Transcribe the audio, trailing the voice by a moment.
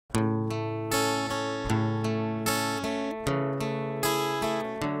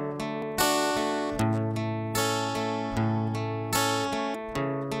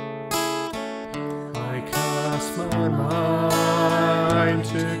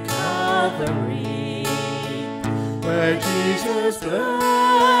Calvary, where Jesus bled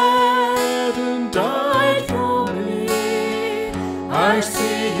and died for me. I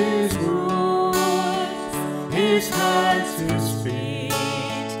see his wounds, his hands, his feet,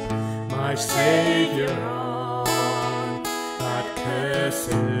 my Saviour on that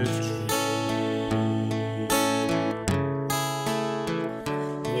cursed tree.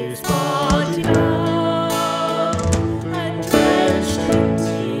 His body bound and drenched in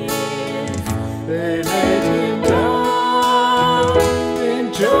tears, they laid him down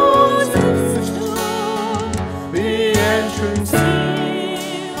in Joseph's tomb, the entrance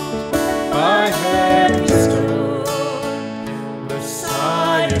sealed by heavy stone,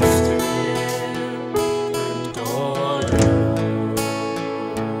 Messiah still and all alone.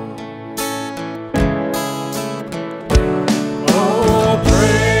 Oh,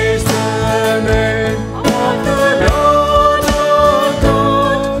 praise the name of the Lord our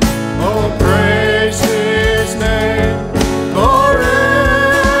God. Oh, praise his name forevermore.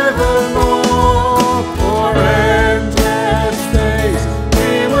 For endless days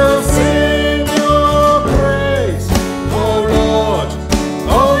we will sing your praise, oh Lord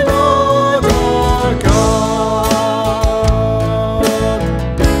our God.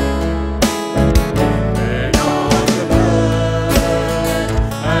 Men of the blood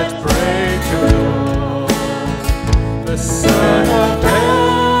at break of dawn, the Son of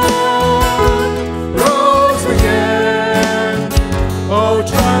God rose again. Oh,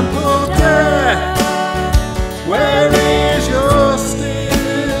 trampled death, where is your sting?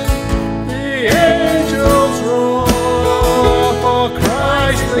 The angels roar for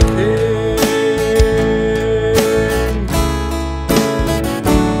Christ the King.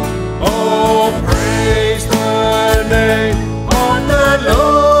 Oh, praise the name of the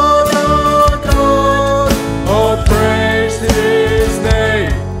Lord our God. Oh, praise his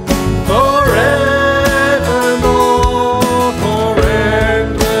name forevermore. For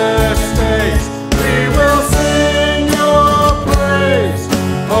endless days we will sing your praise,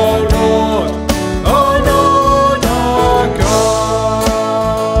 oh Lord our God.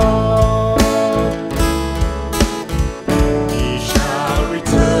 He shall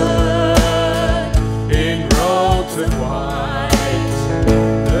return in robes of white,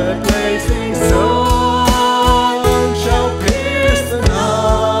 the blazing sun shall pierce the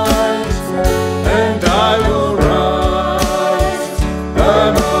night, and I will rise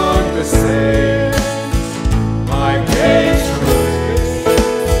among the saints, my gaze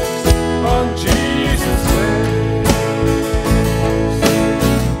fixed on Jesus' face.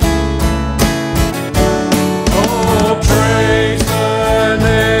 Oh, praise the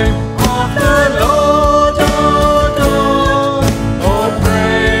name of the Lord our God. Oh,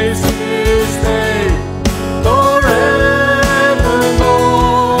 praise his name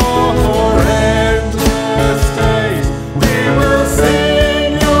forevermore. For endless days we will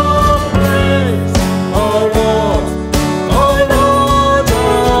sing your praise, oh Lord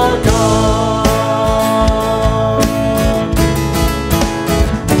our God.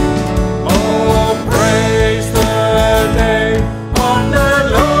 Oh, praise the name of the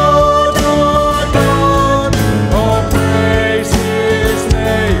Lord our God. Oh, praise his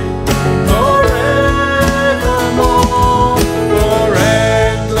name forevermore. For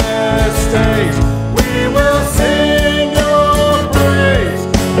endless days we will sing your praise,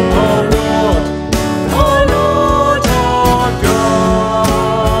 oh Lord our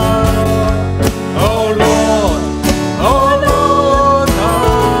God. Oh Lord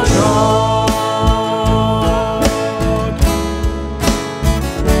our God.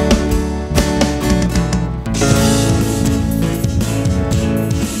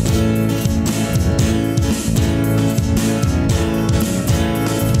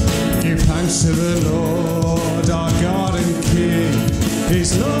 Give thanks to the Lord our God and King.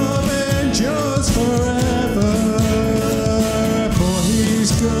 His love endures forever. For he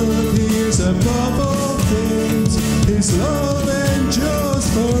is good, he is above all things. His love endures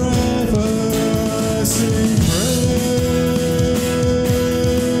forever.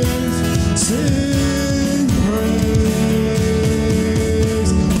 Sing praise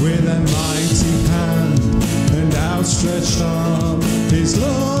with a mighty hand and outstretched arm. His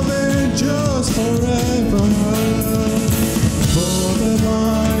love endures forever. For the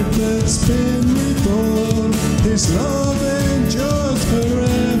life that's been reborn, his love endures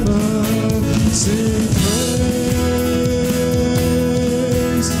forever. Sing praise,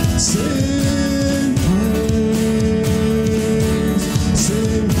 sing praise,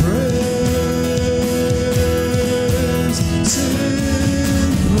 sing praise,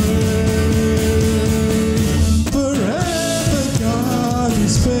 sing praise. Forever God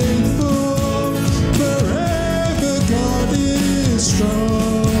is faithful.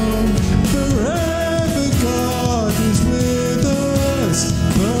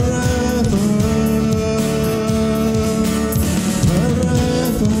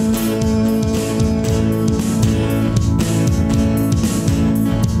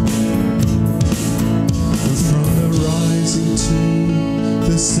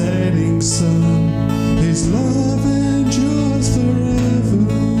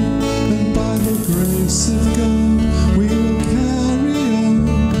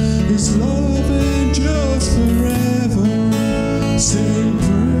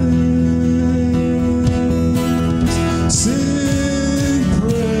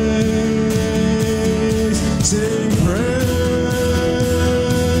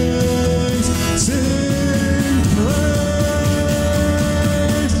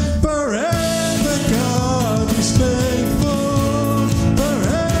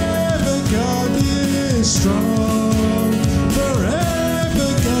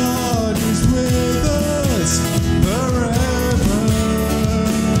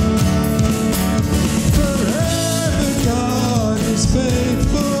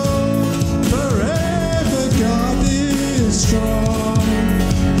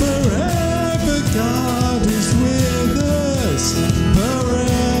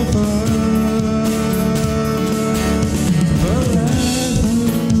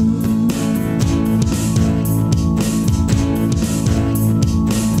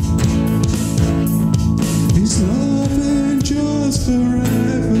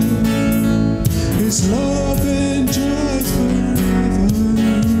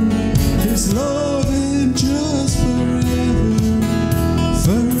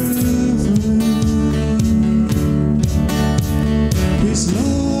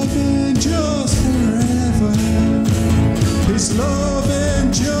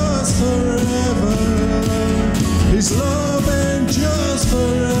 endures forever. His love endures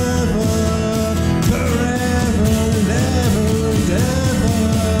forever, forever and ever and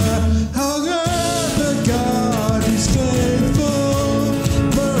ever. However, God is faithful,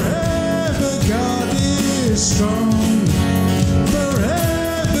 forever God is strong.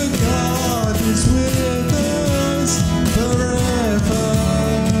 Forever God is with us, forever.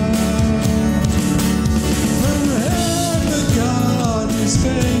 Forever God is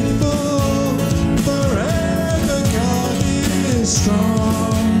faithful, forever God is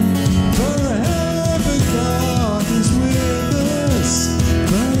strong. Forever God is with us,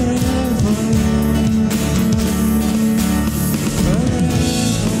 forever.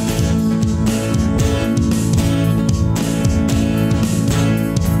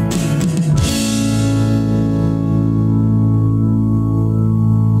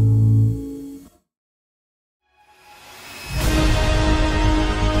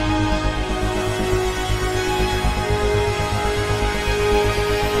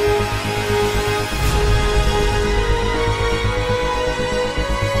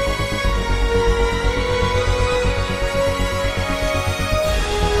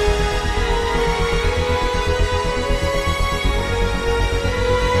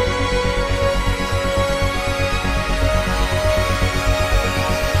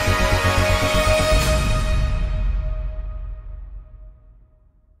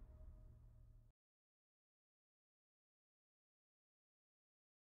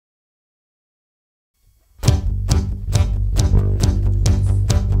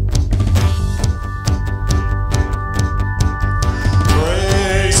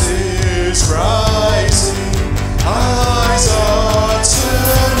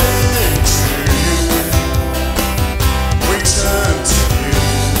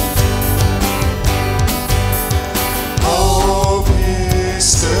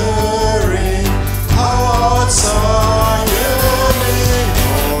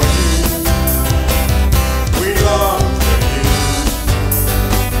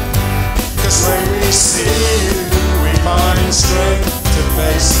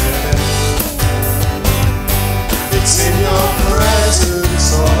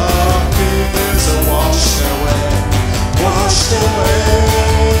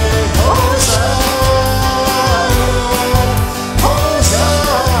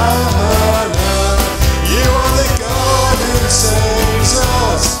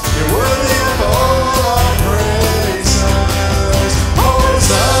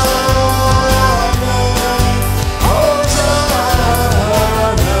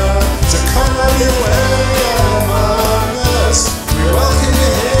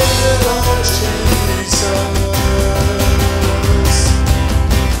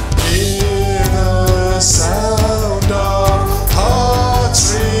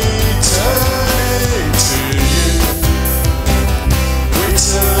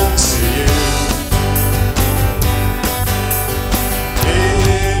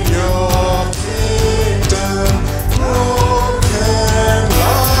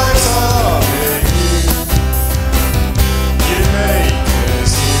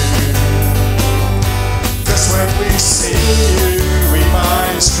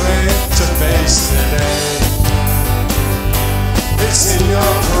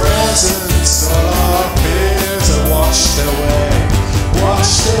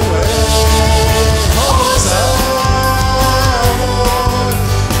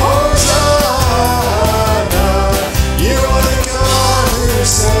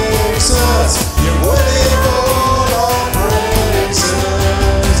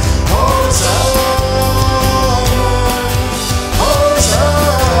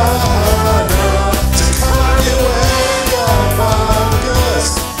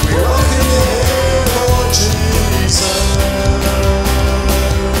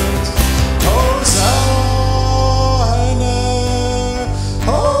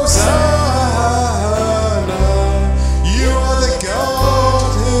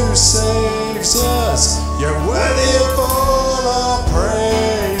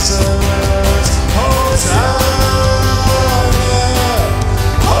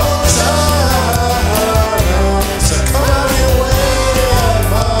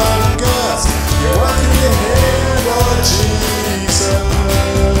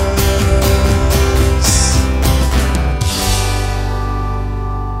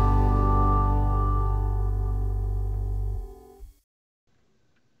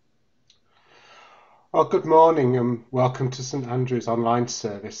 Well, good morning and welcome to St Andrew's online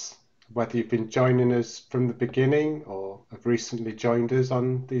service. Whether you've been joining us from the beginning or have recently joined us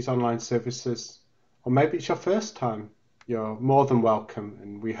on these online services, or maybe it's your first time, you're more than welcome,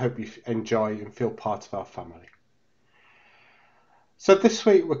 and we hope you enjoy and feel part of our family. So this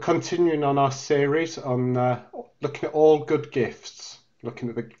week we're continuing on our series on looking at all good gifts, looking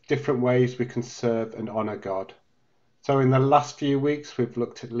at the different ways we can serve and honour God. So in the last few weeks we've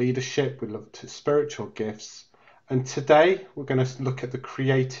looked at leadership, we looked at spiritual gifts, and today we're going to look at the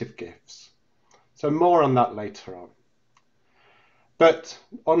creative gifts. So more on that later on. But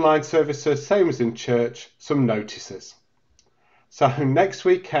online services, same as in church, some notices. So next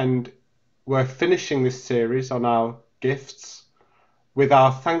weekend we're finishing this series on our gifts with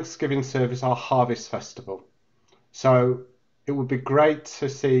our Thanksgiving service, our Harvest Festival. So it would be great to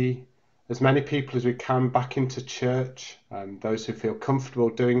see as many people as we can back into church, and those who feel comfortable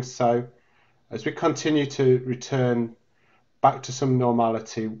doing so, as we continue to return back to some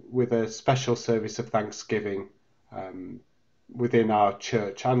normality with a special service of Thanksgiving within our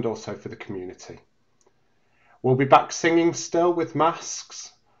church and also for the community. We'll be back singing still with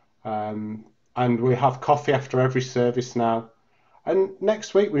masks, and we have coffee after every service now. And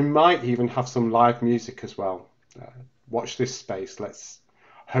next week we might even have some live music as well. Watch this space. Let's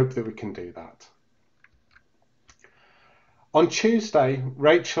hope that we can do that. On Tuesday,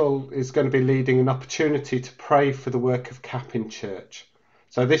 Rachel is going to be leading an opportunity to pray for the work of CAP in church.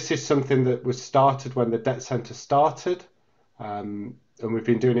 So this is something that was started when the Debt Centre started, and we've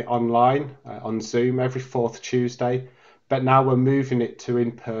been doing it online on Zoom every fourth Tuesday, but now we're moving it to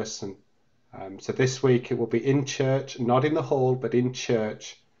in person. So this week it will be in church, not in the hall, but in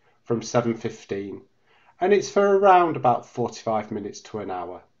church from 7:15. And it's for around about 45 minutes to an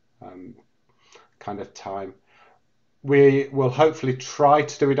hour kind of time. We will hopefully try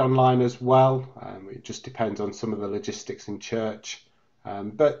to do it online as well. It just depends on some of the logistics in church.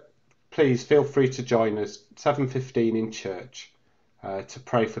 But please feel free to join us 7:15 in church to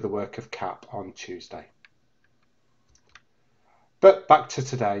pray for the work of CAP on Tuesday. But back to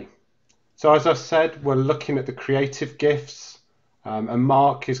today. So as I said, we're looking at the creative gifts, and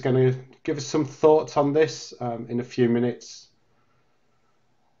Mark is going to give us some thoughts on this in a few minutes.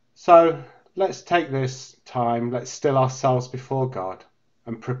 So let's take this time, let's still ourselves before God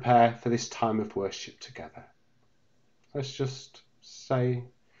and prepare for this time of worship together. Let's just say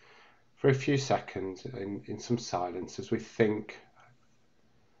for a few seconds in some silence as we think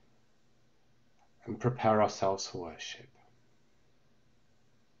and prepare ourselves for worship.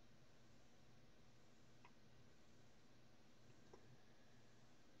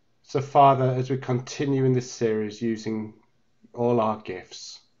 So Father, as we continue in this series using all our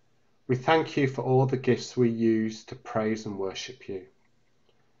gifts, we thank you for all the gifts we use to praise and worship you.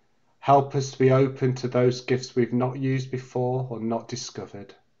 Help us to be open to those gifts we've not used before or not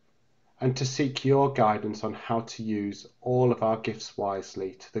discovered, and to seek your guidance on how to use all of our gifts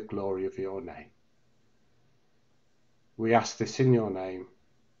wisely to the glory of your name. We ask this in your name.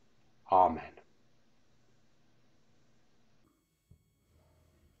 Amen.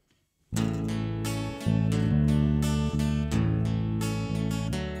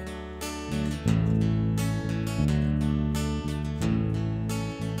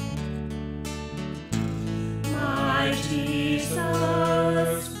 My Jesus,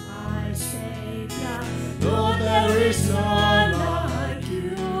 my Saviour, Lord, there is none like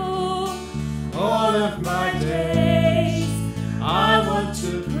you. All of my days I want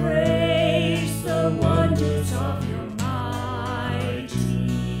to praise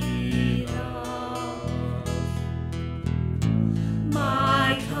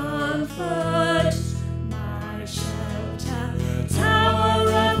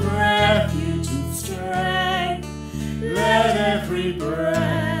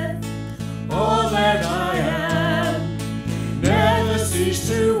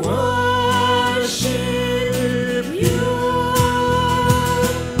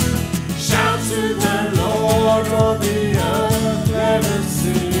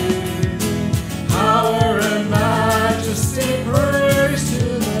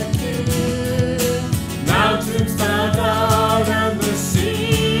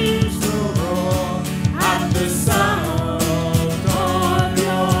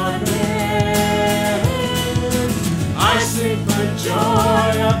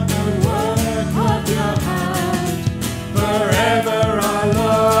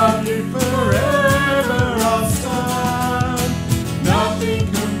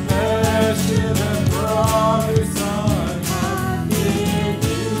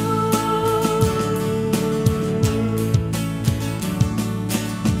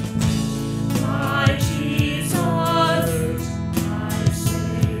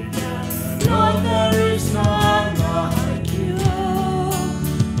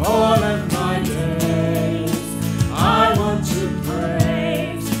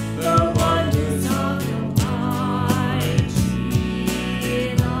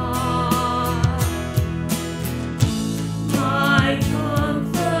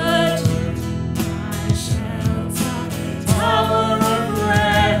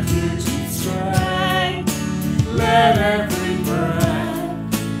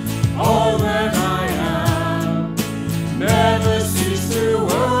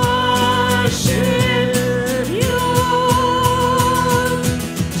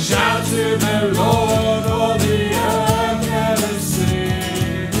to the Lord, all the earth let us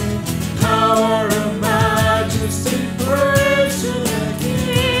sing. Power and majesty, praise to the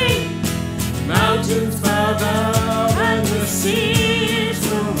King. Mountains bow down and the seas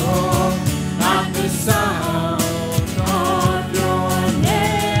will roar at the sound of your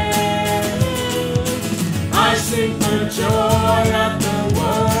name. I sing for joy at the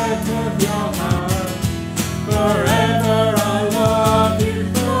work of your hand. Forever I love you,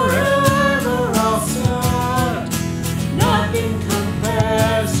 forever I'll stand. Nothing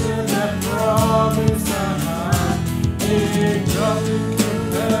compares to the promise I have in you. Nothing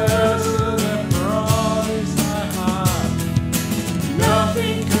compares to the promise I have.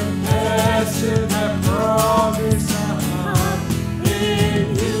 Nothing compares to the promise I have in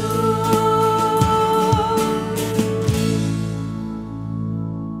you.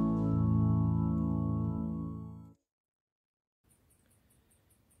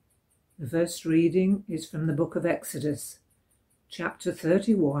 The first reading is from the book of Exodus, chapter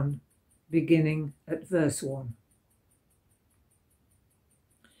 31, beginning at verse 1.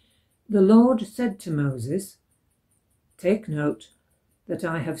 The Lord said to Moses, "Take note that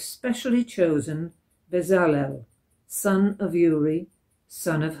I have specially chosen Bezalel, son of Uri,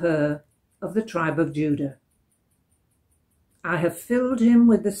 son of Hur, of the tribe of Judah. I have filled him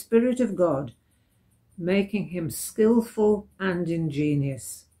with the Spirit of God, making him skillful and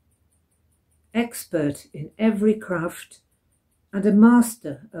ingenious, expert in every craft, and a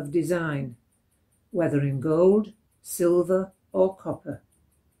master of design, whether in gold, silver, or copper,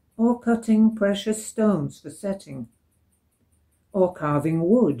 or cutting precious stones for setting, or carving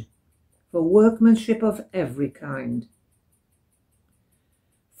wood for workmanship of every kind.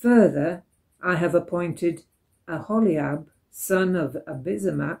 Further, I have appointed Aholiab, son of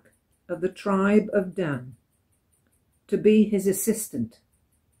Abisamach, of the tribe of Dan, to be his assistant.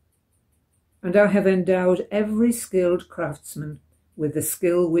 And I have endowed every skilled craftsman with the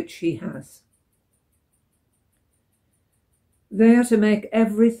skill which he has. They are to make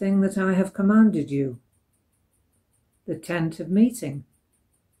everything that I have commanded you: the tent of meeting,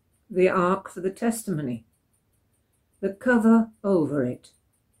 the ark for the testimony, the cover over it,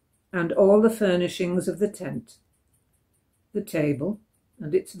 and all the furnishings of the tent, the table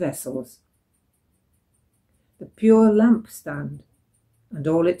and its vessels, the pure lampstand and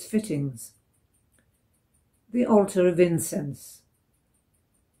all its fittings, the altar of incense,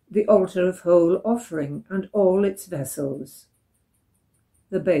 the altar of whole offering and all its vessels,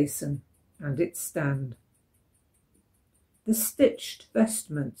 the basin and its stand, the stitched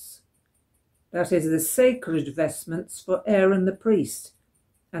vestments, that is, the sacred vestments for Aaron the priest,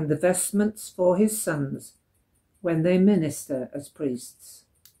 and the vestments for his sons when they minister as priests.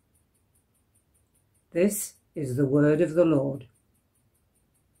 This is the word of the Lord.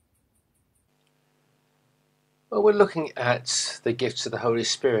 Well, we're looking at the gifts of the Holy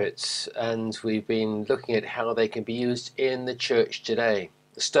Spirit, and we've been looking at how they can be used in the church today.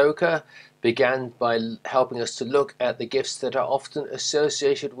 The Stoker began by helping us to look at the gifts that are often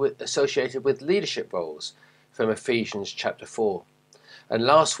associated with leadership roles from Ephesians chapter 4. And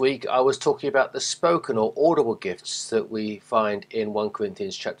last week I was talking about the spoken or audible gifts that we find in 1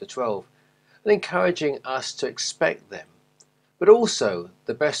 Corinthians chapter 12, and encouraging us to expect them, but also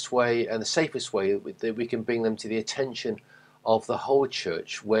the best way and the safest way that we can bring them to the attention of the whole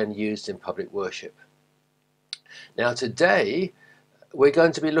church when used in public worship. Now today we're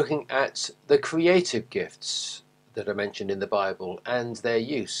going to be looking at the creative gifts that are mentioned in the Bible and their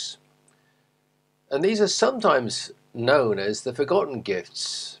use. And these are sometimes known as the forgotten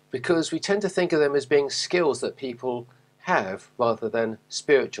gifts because we tend to think of them as being skills that people have rather than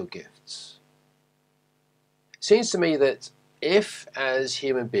spiritual gifts. It seems to me that if, as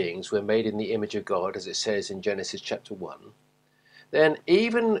human beings, we're made in the image of God, as it says in Genesis chapter 1, then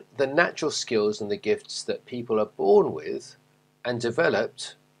even the natural skills and the gifts that people are born with and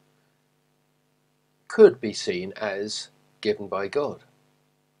developed could be seen as given by God.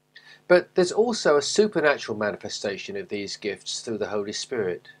 But there's also a supernatural manifestation of these gifts through the Holy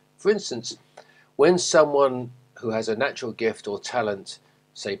Spirit. For instance, when someone who has a natural gift or talent,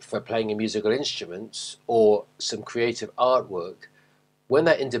 say for playing a musical instrument or some creative artwork, when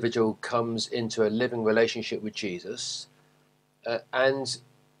that individual comes into a living relationship with Jesus and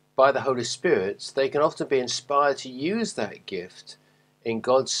by the Holy Spirit, they can often be inspired to use that gift in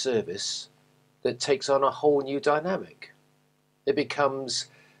God's service that takes on a whole new dynamic. It becomes,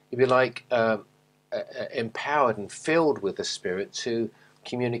 if you like, empowered and filled with the Spirit to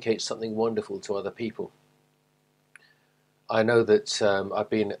communicate something wonderful to other people. I know that I've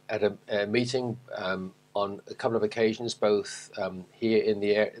been at a meeting on a couple of occasions, both here in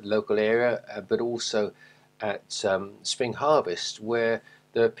the local area, but also at Spring Harvest, where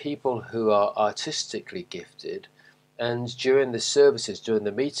there are people who are artistically gifted, and during the services, during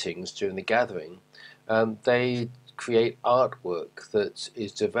the meetings, during the gathering, they create artwork that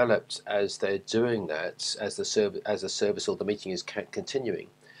is developed as they're doing that, as the service or the meeting is continuing,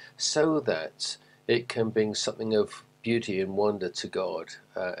 so that it can bring something of beauty and wonder to God,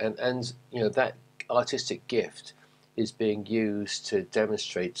 and that artistic gift is being used to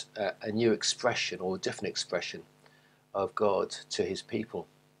demonstrate a new expression or a different expression of God to His people.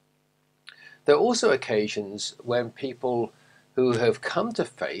 There are also occasions when people who have come to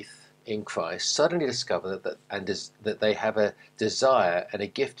faith in Christ suddenly discover that they have a desire and a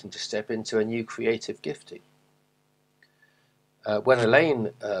gifting to step into a new creative gifting. When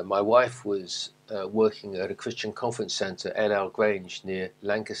Elaine, my wife, was working at a Christian conference centre, LL Grange, near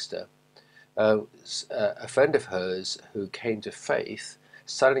Lancaster, a friend of hers who came to faith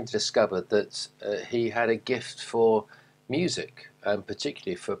suddenly discovered that he had a gift for music, and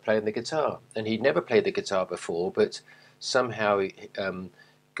particularly for playing the guitar. And he'd never played the guitar before, but somehow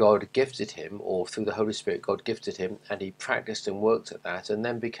God gifted him, or through the Holy Spirit God gifted him, and he practiced and worked at that, and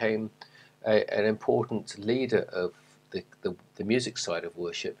then became an important leader of the music side of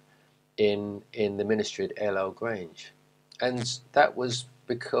worship in the ministry at LL Grange. And that was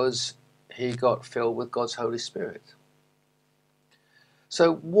because he got filled with God's Holy Spirit.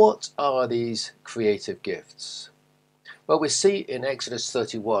 So what are these creative gifts? Well, we see in Exodus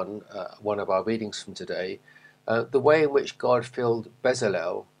 31, one of our readings from today, the way in which God filled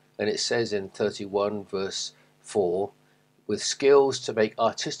Bezalel, and it says in 31 verse 4, with skills to make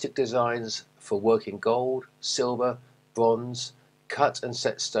artistic designs for working gold, silver, bronze, cut and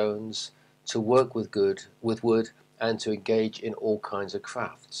set stones, to work with wood, and to engage in all kinds of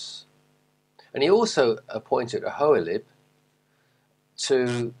crafts. And he also appointed Aholiab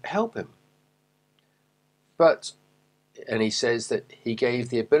to help him. And he says that he gave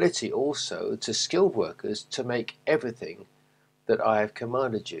the ability also to skilled workers to make everything that I have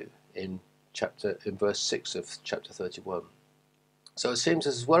commanded you, in verse 6 of chapter 31. So it seems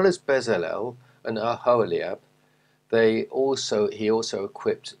as well as Bezalel and Aholiab, he also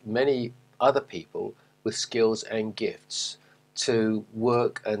equipped many other people with skills and gifts to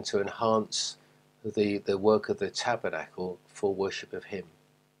work and to enhance the work of the tabernacle for worship of him.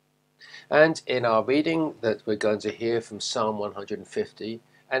 And in our reading that we're going to hear from Psalm 150,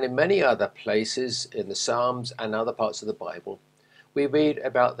 and in many other places in the Psalms and other parts of the Bible, we read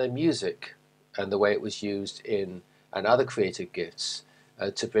about the music and the way it was used and other creative gifts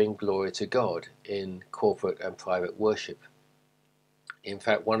to bring glory to God in corporate and private worship. In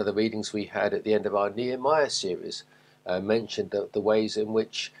fact, one of the readings we had at the end of our Nehemiah series mentioned the ways in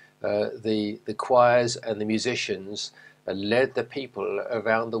which the choirs and the musicians led the people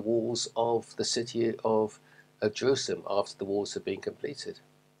around the walls of the city of Jerusalem after the walls had been completed.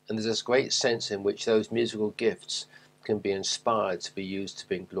 And there's this great sense in which those musical gifts can be inspired to be used to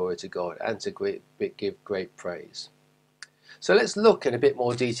bring glory to God and to give great praise. So let's look in a bit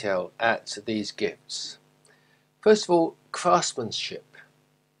more detail at these gifts. First of all, craftsmanship.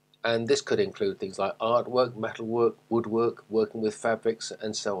 And this could include things like artwork, metalwork, woodwork, working with fabrics,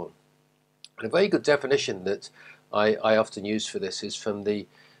 and so on. And a very good definition that I often use for this is from the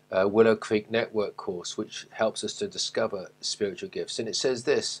Willow Creek Network course, which helps us to discover spiritual gifts. And it says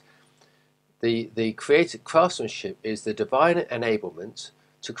this: the creative craftsmanship is the divine enablement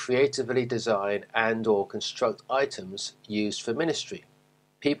to creatively design and or construct items used for ministry.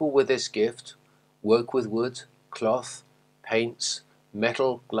 People with this gift work with wood, cloth, paints,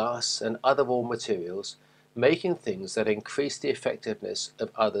 metal, glass, and other raw materials, making things that increase the effectiveness of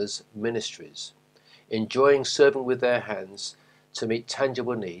others' ministries, enjoying serving with their hands to meet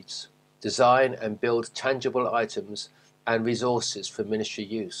tangible needs, design and build tangible items and resources for ministry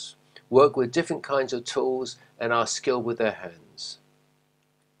use, work with different kinds of tools, and are skilled with their hands.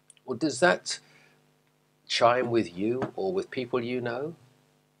 Well, does that chime with you or with people you know?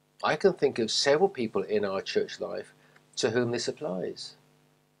 I can think of several people in our church life to whom this applies.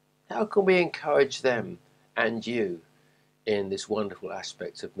 How can we encourage them and you in this wonderful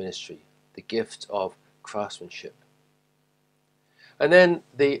aspect of ministry, the gift of craftsmanship? And then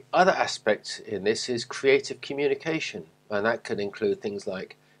the other aspect in this is creative communication, and that can include things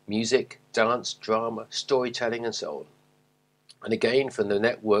like music, dance, drama, storytelling, and so on. And again, from the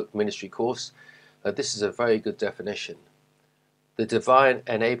Network Ministry course, this is a very good definition. The divine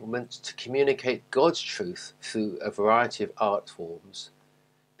enablement to communicate God's truth through a variety of art forms.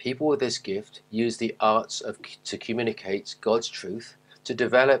 People with this gift use the arts to communicate God's truth to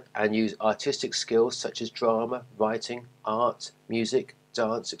develop and use artistic skills such as drama, writing, art, music,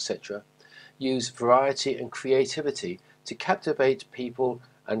 dance, etc. Use variety and creativity to captivate people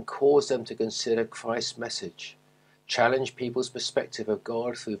and cause them to consider Christ's message. Challenge people's perspective of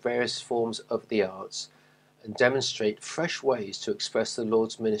God through various forms of the arts, and demonstrate fresh ways to express the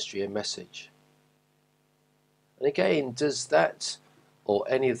Lord's ministry and message. And again, does that or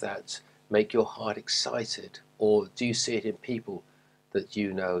any of that make your heart excited, or do you see it in people that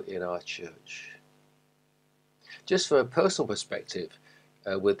you know in our church? Just from a personal perspective,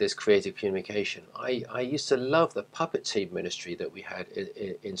 with this creative communication, I used to love the puppet team ministry that we had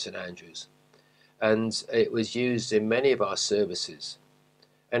in St Andrews, and it was used in many of our services.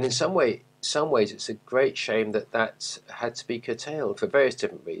 And in some ways it's a great shame that that had to be curtailed for various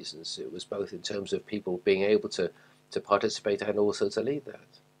different reasons. It was both in terms of people being able to participate and also to lead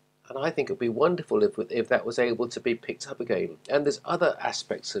that. And I think it would be wonderful if that was able to be picked up again. And there's other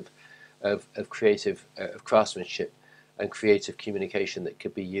aspects of creative craftsmanship and creative communication that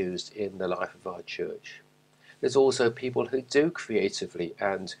could be used in the life of our church. There's also people who do creatively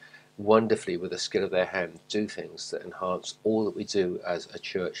and wonderfully with the skill of their hand do things that enhance all that we do as a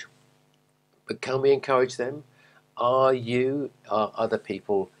church. But can we encourage them? Are other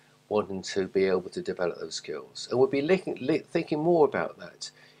people wanting to be able to develop those skills? And we'll be thinking more about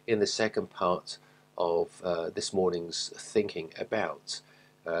that in the second part of this morning's thinking about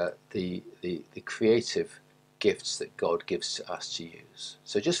the creative gifts that God gives to us to use.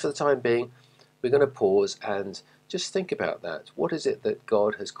 So just for the time being, we're going to pause and just think about that. What is it that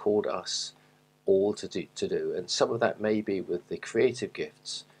God has called us all to do? And some of that may be with the creative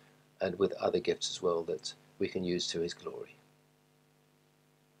gifts and with other gifts as well that we can use to his glory.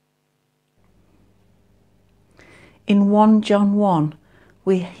 In 1 John 1,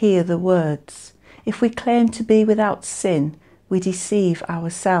 we hear the words, "If we claim to be without sin, we deceive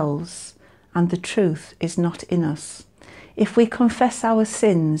ourselves, and the truth is not in us. If we confess our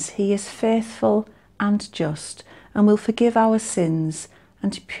sins, he is faithful and just, and will forgive our sins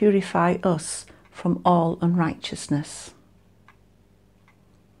and purify us from all unrighteousness."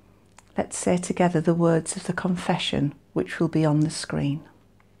 Let's say together the words of the confession, which will be on the screen.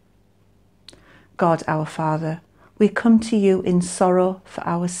 God, our Father, we come to you in sorrow for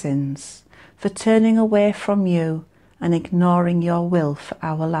our sins, for turning away from you and ignoring your will for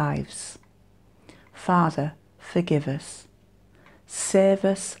our lives. Father, forgive us, save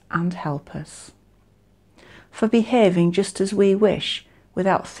us and help us, for behaving just as we wish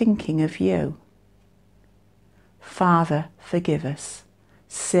without thinking of you. Father, forgive us,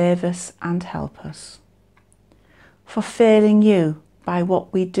 save us and help us, for failing you by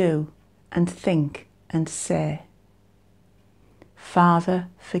what we do and think and say. Father,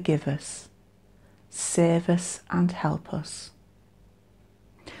 forgive us, save us and help us,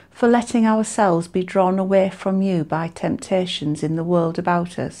 for letting ourselves be drawn away from you by temptations in the world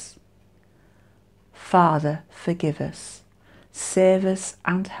about us. Father, forgive us, save us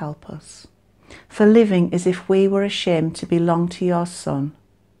and help us, for living as if we were ashamed to belong to your Son.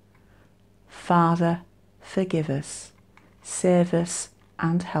 Father, forgive us, save us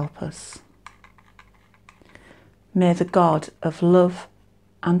and help us. May the God of love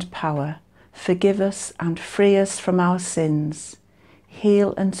and power forgive us and free us from our sins,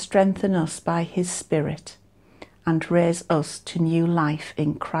 heal and strengthen us by his Spirit, and raise us to new life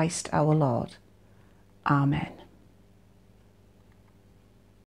in Christ our Lord. Amen.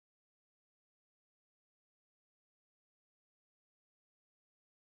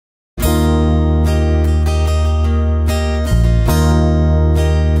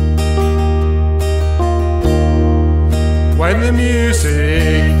 When the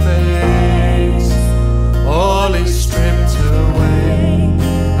music fades, all is stripped away,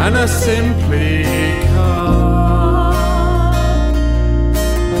 and I simply come,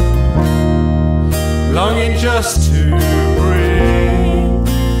 longing just to bring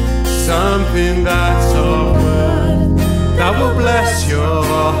something that's of worth that will bless your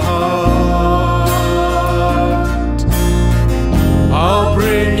heart. I'll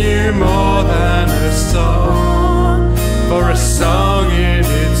bring you more than a song, for a song in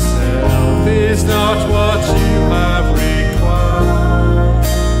itself is not what you have required.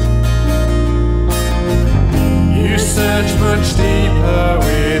 You search much deeper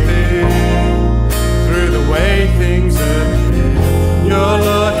within, through the way things appear. You're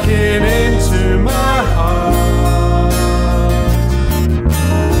looking into my heart.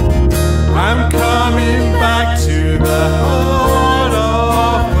 I'm coming back to the heart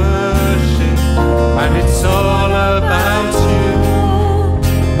of worship, and it's all about you,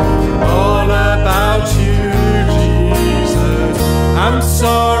 all about you, Jesus. I'm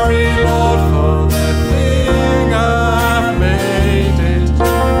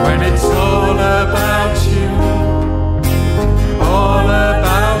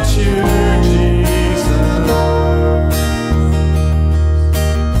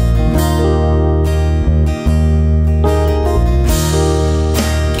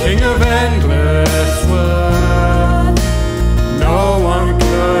Thing of endless worth. No one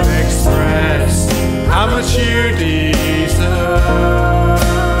could express how much you deserve.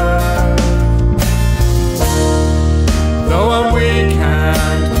 Though I'm weak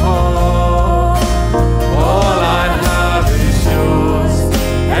and poor, all I have is yours,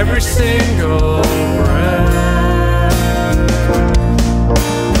 every single breath.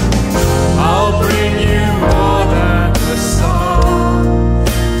 I'll bring you more than a song,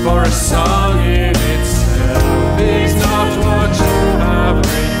 for a song in itself is not what you have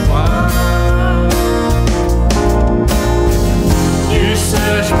required. You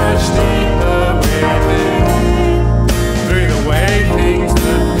search much deeper within, through the way things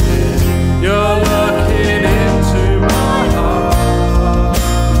appear. You're looking into my heart.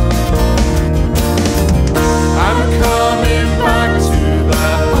 I'm coming back to the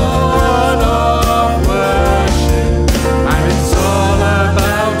heart of worship, and it's all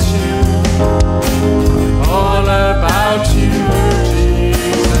about you, all about you,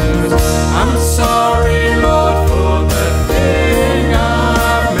 Jesus. I'm sorry, Lord, for the thing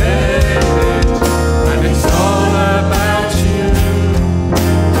I've made, and it's all about you,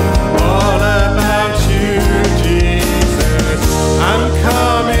 Jesus. I'm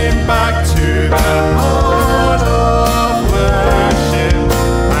coming back to the heart of worship,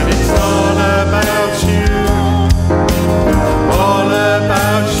 and it's all about you,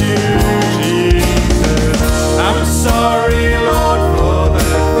 Jesus. I'm sorry, Lord, for the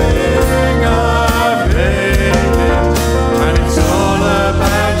thing I've made, and it's all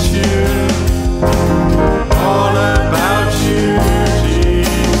about you,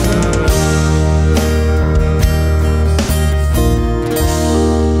 Jesus.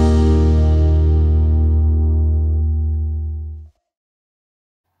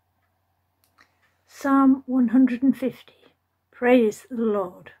 Psalm 150. Praise the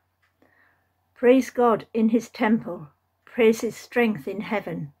Lord. Praise God in his temple. Praise his strength in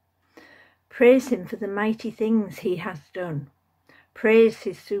heaven. Praise him for the mighty things he hath done. Praise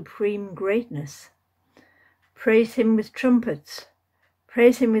his supreme greatness. Praise him with trumpets.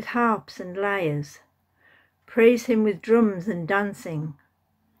 Praise him with harps and lyres. Praise him with drums and dancing.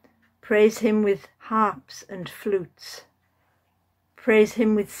 Praise him with harps and flutes. Praise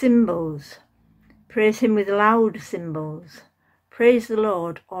him with cymbals. Praise him with loud cymbals. Praise the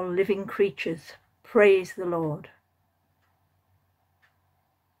Lord, all living creatures. Praise the Lord.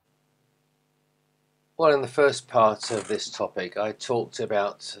 Well, in the first part of this topic, I talked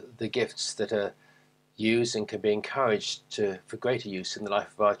about the gifts that are used and can be encouraged for greater use in the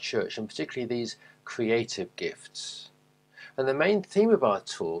life of our church, and particularly these creative gifts. And the main theme of our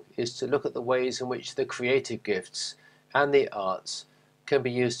talk is to look at the ways in which the creative gifts and the arts can be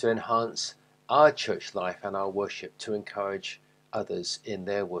used to enhance our church life and our worship, to encourage others in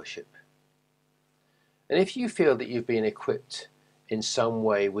their worship. And if you feel that you've been equipped in some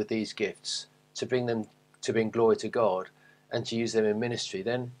way with these gifts to bring glory to God and to use them in ministry,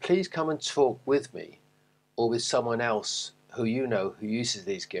 then please come and talk with me or with someone else who you know who uses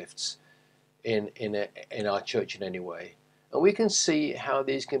these gifts in our church in any way. And we can see how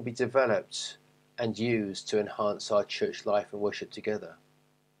these can be developed and used to enhance our church life and worship together.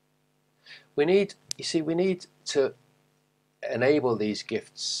 We need to enable these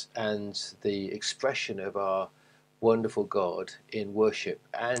gifts and the expression of our wonderful God in worship,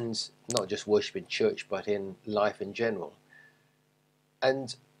 and not just worship in church but in life in general.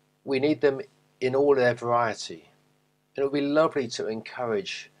 And we need them in all their variety. And it would be lovely to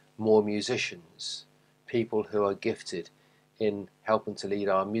encourage more musicians, people who are gifted in helping to lead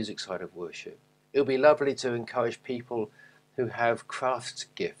our music side of worship. It would be lovely to encourage people who have craft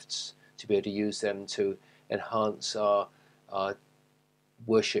gifts to be able to use them to enhance our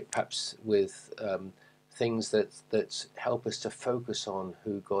worship, perhaps with things that help us to focus on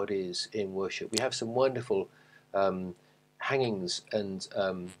who God is in worship. We have some wonderful hangings and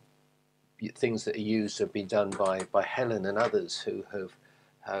things that are used, have been done by Helen and others who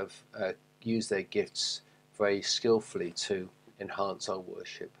have used their gifts very skillfully to enhance our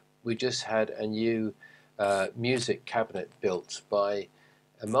worship. We just had a new music cabinet built by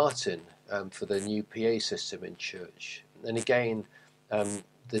Martin for the new PA system in church. And again,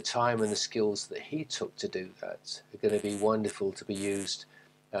 the time and the skills that he took to do that are going to be wonderful to be used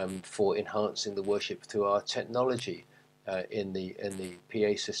for enhancing the worship through our technology in the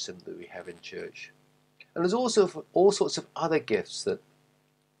PA system that we have in church. And there's also all sorts of other gifts that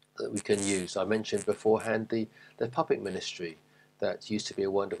we can use. I mentioned beforehand the puppet ministry that used to be a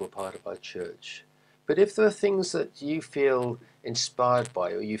wonderful part of our church. But if there are things that you feel inspired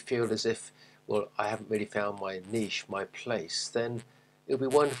by, or you feel as if, well, I haven't really found my niche, my place, then it would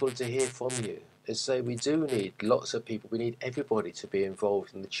be wonderful to hear from you. As I say, we do need lots of people. We need everybody to be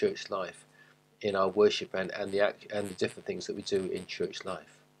involved in the church life, in our worship and the different things that we do in church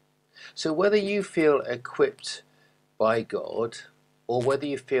life. So whether you feel equipped by God, or whether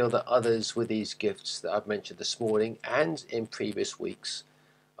you feel that others with these gifts that I've mentioned this morning and in previous weeks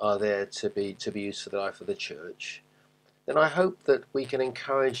are there to be used for the life of the church, then I hope that we can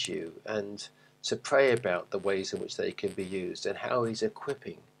encourage you and to pray about the ways in which they can be used and how his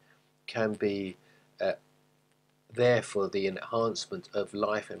equipping can be there for the enhancement of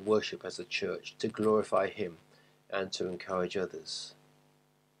life and worship as a church, to glorify him and to encourage others.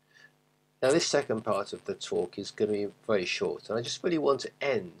 Now this second part of the talk is going to be very short, and I just really want to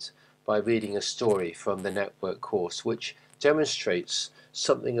end by reading a story from the network course which demonstrates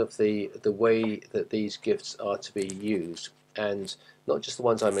something of the way that these gifts are to be used, and not just the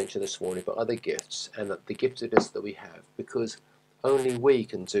ones I mentioned this morning, but other gifts and the giftedness that we have, because only we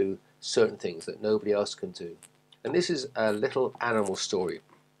can do certain things that nobody else can do. And this is a little animal story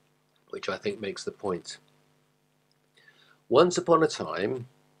which I think makes the point. Once upon a time,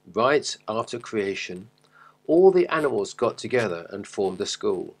 right after creation, all the animals got together and formed a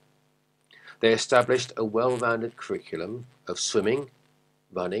school. They established a well-rounded curriculum of swimming,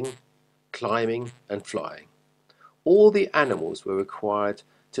 running, climbing and flying. All the animals were required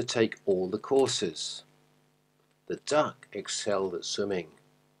to take all the courses. The duck excelled at swimming.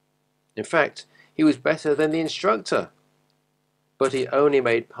 In fact, he was better than the instructor, but he only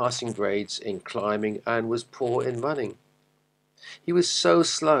made passing grades in climbing and was poor in running. He was so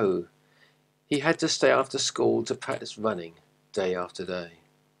slow, he had to stay after school to practice running day after day.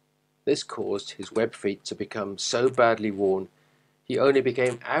 This caused his web feet to become so badly worn, he only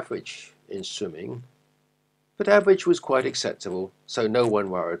became average in swimming. But average was quite acceptable, so no one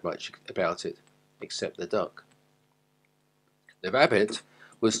worried much about it, except the duck. The rabbit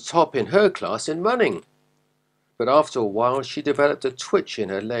was top in her class in running, but after a while she developed a twitch in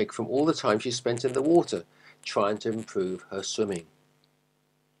her leg from all the time she spent in the water, trying to improve her swimming.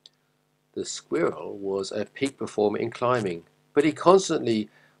 The squirrel was a peak performer in climbing, but he constantly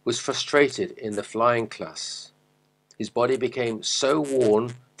was frustrated in the flying class. His body became so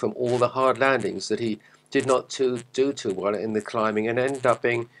worn from all the hard landings that he did not do too well in the climbing and ended up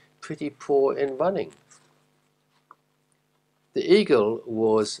being pretty poor in running. The eagle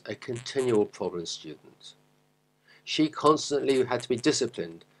was a continual problem student. She constantly had to be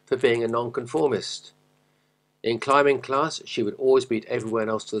disciplined for being a nonconformist. In climbing class, she would always beat everyone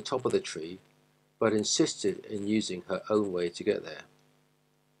else to the top of the tree, but insisted in using her own way to get there.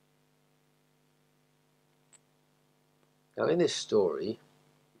 Now in this story,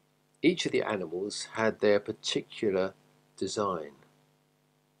 each of the animals had their particular design.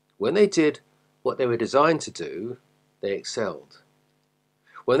 When they did what they were designed to do, they excelled.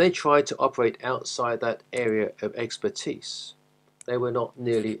 When they tried to operate outside that area of expertise, they were not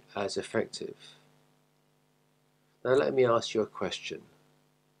nearly as effective. Now let me ask you a question.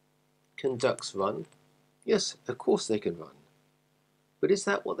 Can ducks run? Yes, of course they can run. But is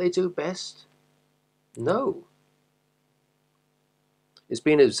that what they do best? No. It's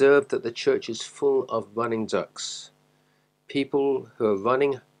been observed that the church is full of running ducks. People who are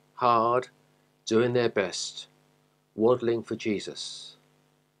running hard, doing their best, waddling for Jesus.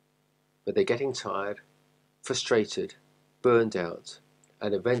 But they're getting tired, frustrated, burned out,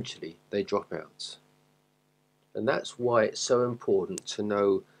 and eventually they drop out. And that's why it's so important to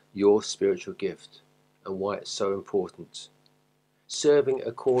know your spiritual gift and why it's so important. Serving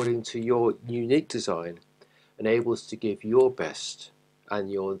according to your unique design enables to give your best and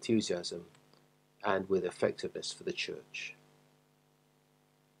your enthusiasm and with effectiveness for the church.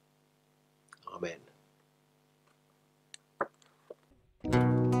 Amen.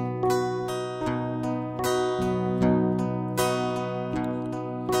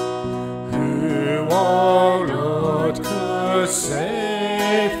 Who, O Lord, could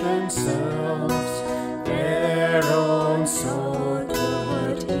save themselves, their own soul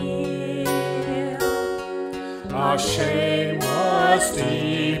could heal. Our shame was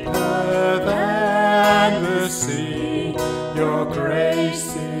deeper than the sea, your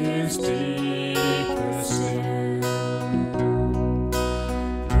grace is deeper still.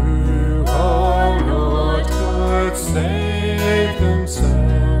 Who, O Lord, could save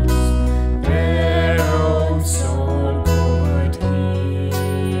themselves, their own soul could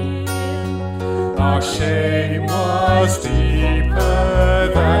heal. Our shame was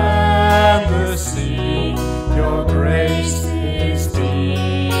deeper than the sea, your grace is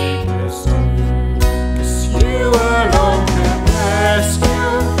deeper still. 'Cause you alone can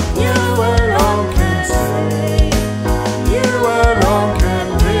rescue, you alone can save, you alone can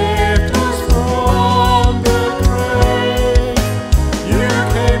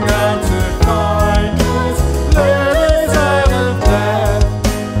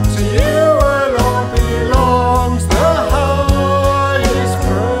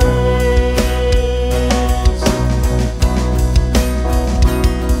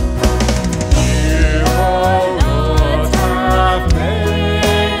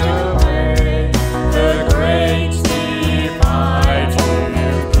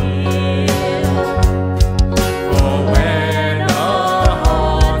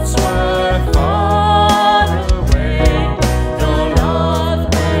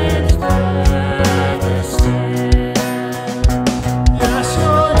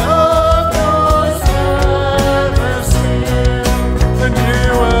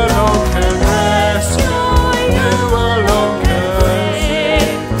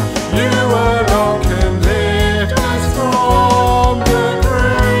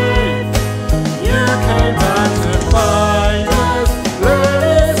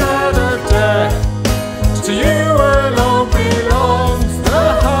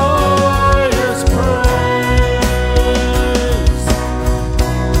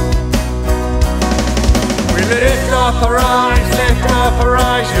up our eyes, lift up our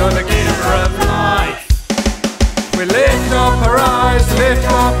eyes, you're the giver of life. We lift up our eyes, lift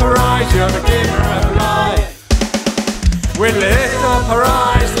up our eyes, you're the giver of life. We lift up our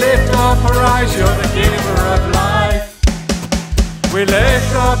eyes, lift up our eyes, you're the giver of life. We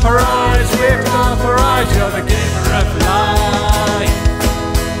lift up our eyes, lift up our eyes, you're the giver of life.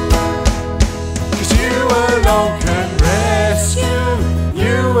 'Cause you alone can rescue,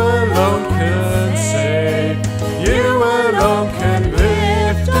 you alone can save, you alone can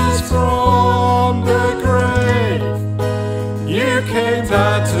lift us from the grave. You came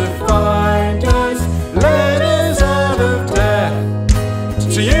down to find us, led us out of death.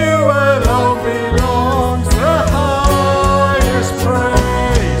 To you alone belongs the highest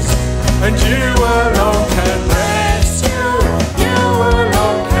praise, and you alone can rescue, you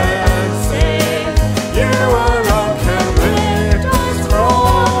alone can save, you alone can lift us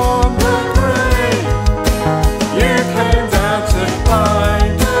from the grave. You came down to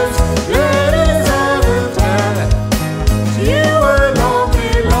find us, led us out of death. To you alone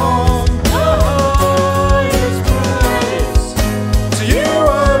belongs the highest praise. To you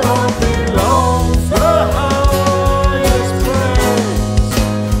alone belongs the highest praise.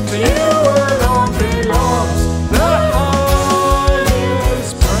 To you alone belongs the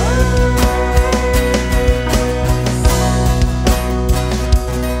highest praise.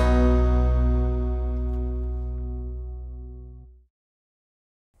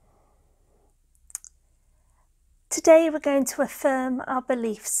 Today we're going to affirm our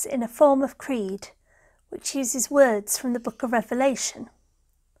beliefs in a form of creed which uses words from the book of Revelation.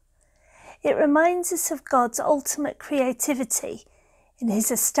 It reminds us of God's ultimate creativity in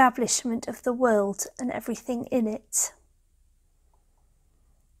his establishment of the world and everything in it.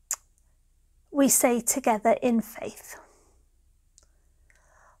 We say together in faith,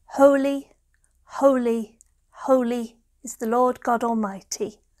 Holy, holy, holy is the Lord God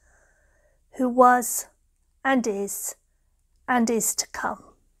Almighty, who was and is to come.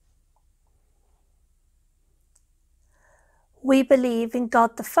 We believe in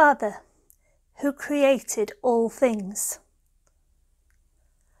God the Father, who created all things.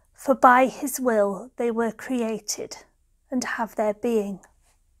 For by his will they were created and have their being.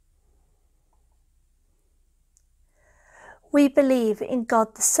 We believe in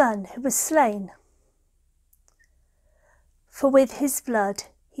God the Son, who was slain. For with his blood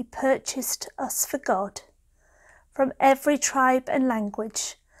he purchased us for God, from every tribe and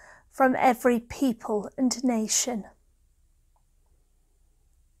language, from every people and nation.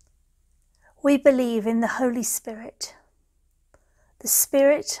 We believe in the Holy Spirit. The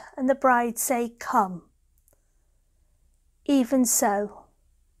Spirit and the bride say, Come. Even so,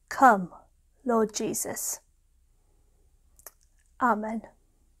 come, Lord Jesus. Amen.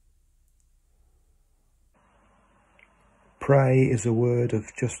 Pray is a word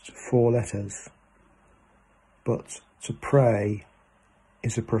of just 4 letters, but to pray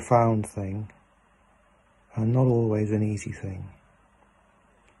is a profound thing and not always an easy thing.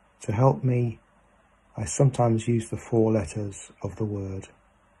 To help me, I sometimes use the 4 letters of the word.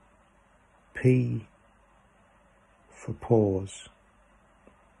 P for pause,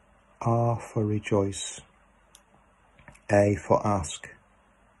 R for rejoice, A for ask,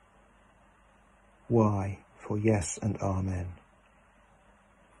 Y for yes and amen.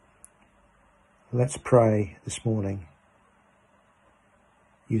 Let's pray this morning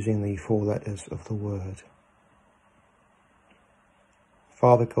using the 4 letters of the word.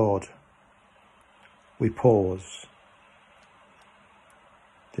 Father God, we pause.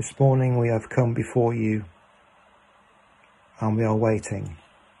 This morning we have come before you and we are waiting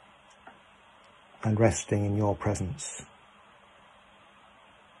and resting in your presence.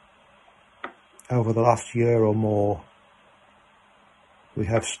 Over the last year or more, we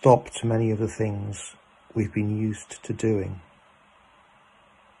have stopped many of the things we've been used to doing.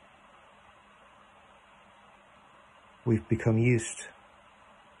 We've become used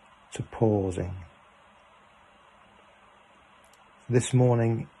to pausing. This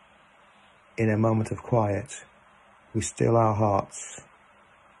morning, in a moment of quiet, we still our hearts.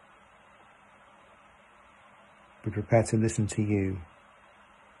 We prepare to listen to you.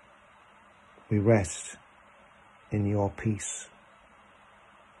 We rest in your peace.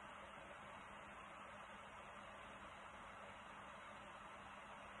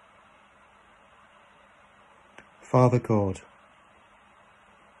 Father God,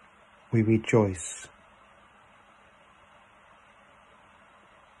 we rejoice.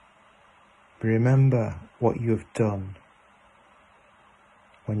 We remember what you have done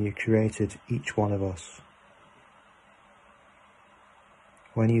when you created each one of us,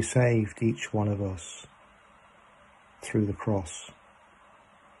 when you saved each one of us, through the cross,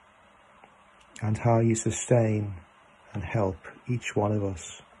 and how you sustain and help each one of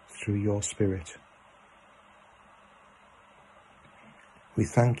us through your Spirit. We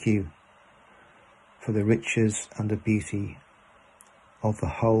thank you for the riches and the beauty of the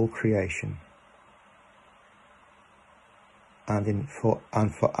whole creation, and for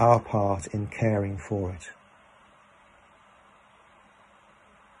our part in caring for it.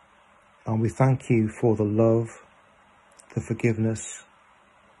 And we thank you for the love, the forgiveness,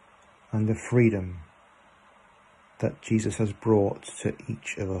 and the freedom that Jesus has brought to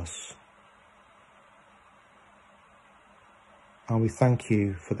each of us. And we thank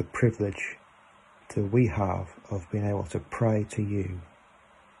you for the privilege that we have of being able to pray to you.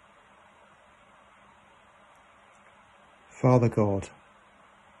 Father God,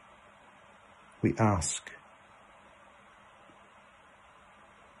 we ask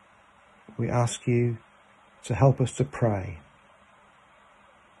you to help us to pray,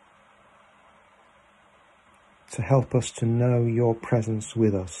 to help us to know your presence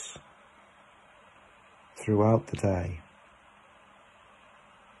with us throughout the day,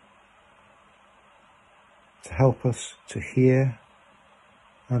 to help us to hear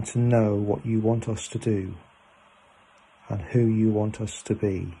and to know what you want us to do and who you want us to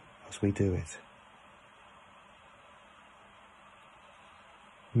be as we do it.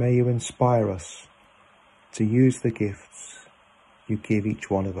 May you inspire us to use the gifts you give each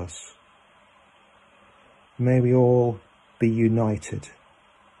one of us. May we all be united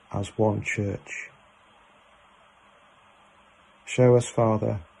as one church. Show us,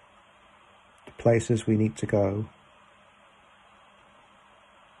 Father, the places we need to go,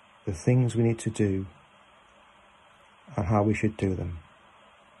 the things we need to do, and how we should do them.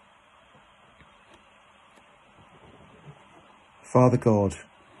 Father God,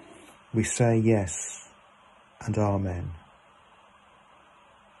 we say yes and amen.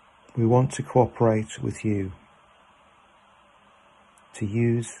 We want to cooperate with you to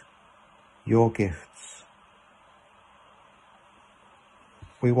use your gifts.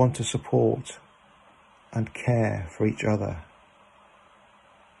 We want to support and care for each other.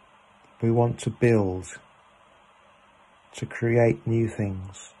 We want to build, to create new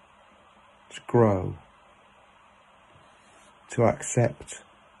things, to grow, to accept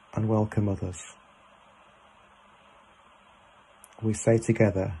and welcome others. We say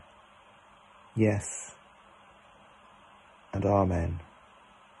together, yes and amen.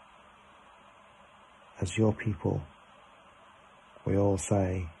 As your people, we all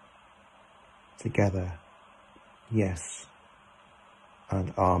say together, yes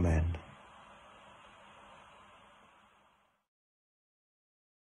and amen.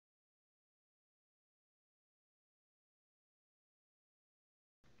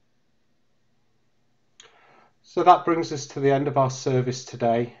 So that brings us to the end of our service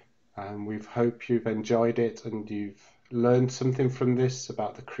today, and we hope you've enjoyed it and you've learned something from this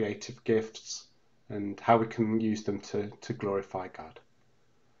about the creative gifts and how we can use them to glorify God.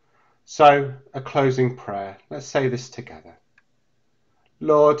 So, a closing prayer. Let's say this together.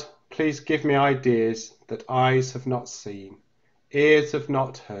 Lord, please give me ideas that eyes have not seen, ears have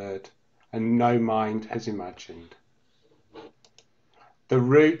not heard, and no mind has imagined. The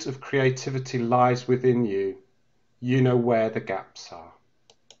root of creativity lies within you. You know where the gaps are.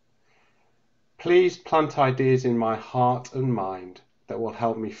 Please plant ideas in my heart and mind that will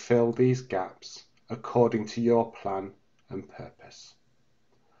help me fill these gaps according to your plan and purpose.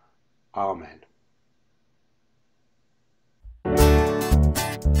 Amen.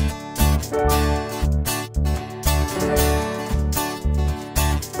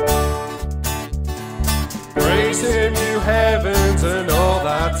 Praise him, you heavens and all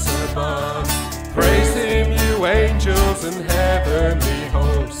that's above. Praise him, you angels and heavenly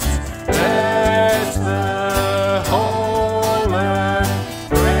hosts. Let the whole earth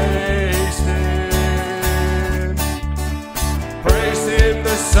praise him. Praise him,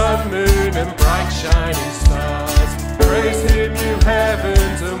 the sun, moon and bright shining stars. Praise him, you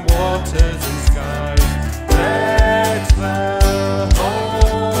heavens and waters and skies. Let the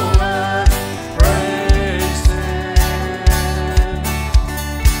whole earth praise him.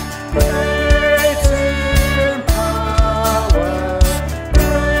 Great in power,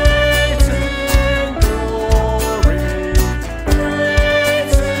 great in glory,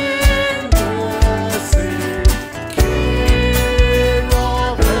 great in mercy, King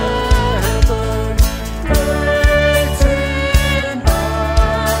of heaven, great in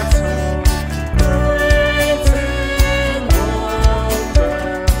battle,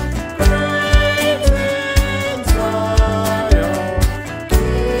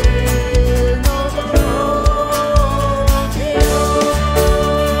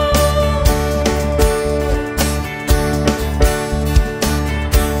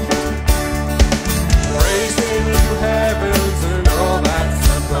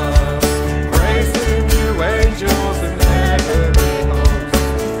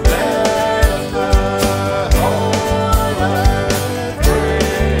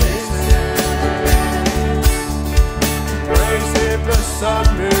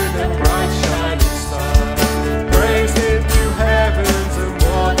 in a